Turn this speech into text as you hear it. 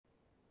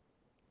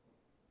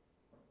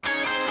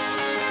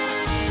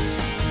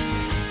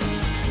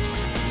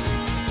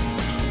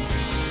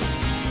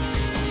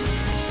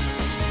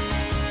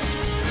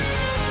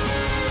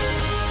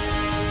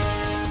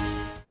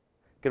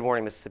Good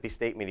morning, Mississippi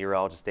State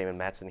meteorologist Damon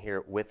Matson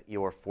here with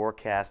your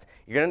forecast.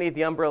 You're going to need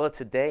the umbrella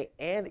today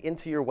and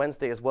into your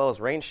Wednesday, as well as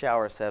rain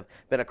showers have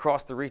been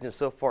across the region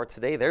so far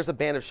today. There's a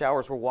band of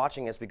showers we're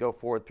watching as we go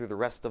forward through the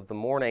rest of the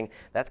morning.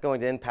 That's going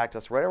to impact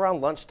us right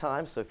around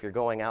lunchtime, so if you're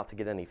going out to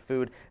get any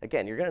food,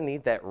 again, you're going to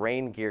need that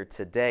rain gear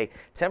today.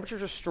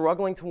 Temperatures are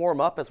struggling to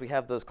warm up as we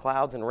have those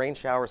clouds and rain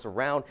showers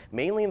around,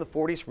 mainly in the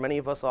 40s for many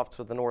of us off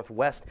to the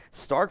northwest.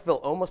 Starkville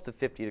almost to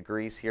 50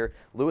 degrees here.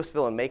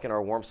 Louisville and Macon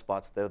are warm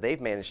spots, though. They've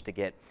managed to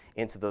get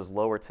into those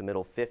lower to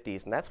middle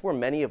 50s, and that's where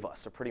many of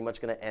us are pretty much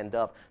going to end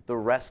up the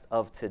rest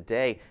of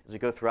today as we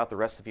go throughout the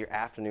rest of your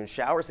afternoon.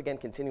 Showers again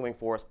continuing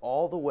for us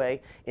all the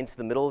way into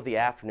the middle of the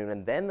afternoon,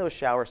 and then those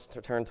showers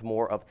turn to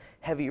more of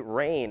heavy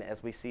rain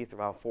as we see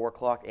throughout 4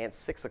 o'clock and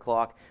 6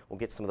 o'clock. We'll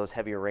get some of those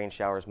heavier rain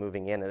showers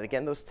moving in, and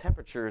again, those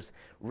temperatures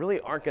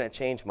really aren't going to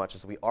change much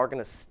as we are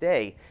going to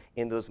stay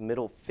in those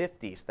middle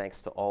 50s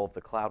thanks to all of the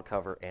cloud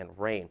cover and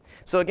rain.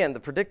 So again, the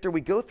predictor, we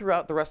go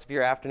throughout the rest of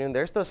your afternoon.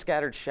 There's those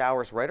scattered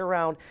showers right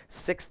around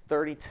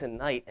 6:30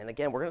 tonight, and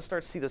again, we're going to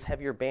start to see those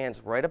heavier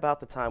bands right about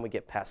the time we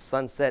get past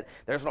sunset.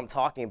 There's what I'm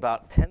talking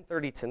about.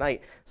 10:30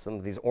 tonight, some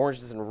of these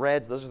oranges and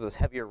reds, those are those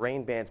heavier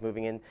rain bands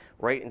moving in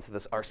right into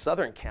our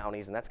southern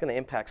counties, and that's going to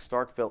impact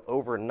Starkville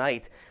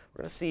overnight.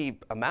 We're going to see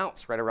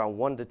amounts right around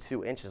 1 to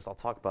 2 inches. I'll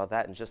talk about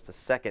that in just a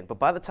second. But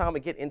by the time we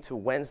get into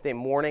Wednesday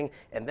morning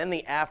and then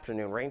the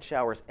afternoon, rain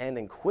showers end,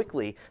 and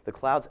quickly the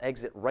clouds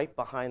exit right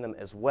behind them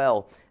as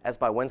well, as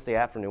by Wednesday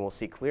afternoon we'll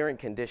see clearing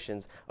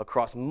conditions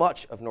across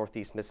much of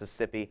northeast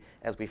Mississippi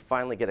as we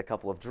finally get a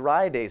couple of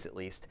dry days at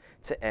least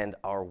to end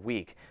our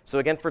week. So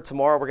again, for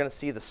tomorrow we're going to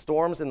see the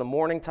storms in the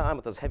morning time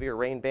with those heavier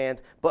rain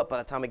bands, but by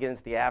the time we get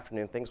into the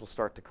afternoon things will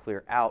start to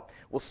clear out.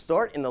 We'll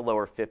start in the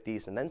lower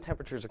 50s, and then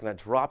temperatures are going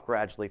to drop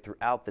gradually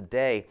throughout the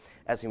day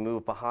as we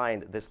move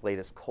behind this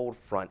latest cold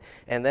front.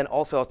 And then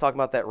also I was talking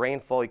about that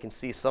rainfall. You can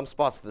see some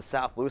spots to the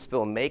south,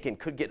 Louisville and Macon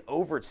could get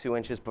over 2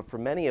 inches, but for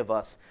many of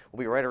us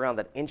we'll be right around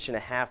that 1.5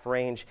 inch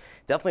range.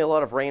 Definitely a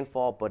lot of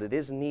rainfall, but it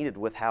is needed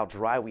with how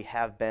dry we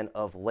have been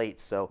of late.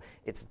 So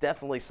it's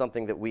definitely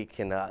something that we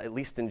can at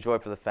least enjoy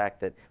for the fact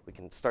that we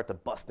can start to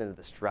bust into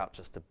this drought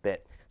just a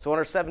bit. So on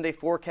our 7-day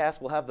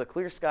forecast, we'll have the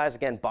clear skies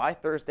again by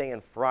Thursday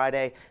and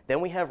Friday. Then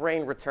we have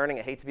rain returning.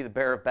 I hate to be the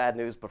bearer of bad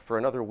news, but for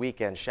another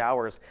weekend,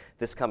 showers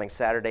this coming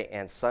Saturday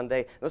and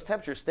Sunday. Those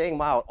temperatures staying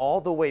mild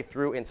all the way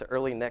through into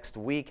early next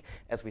week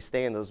as we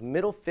stay in those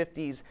middle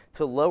 50s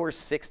to lower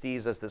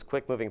 60s as this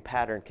quick moving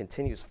pattern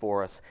continues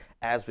for us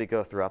as we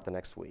go throughout the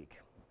next week.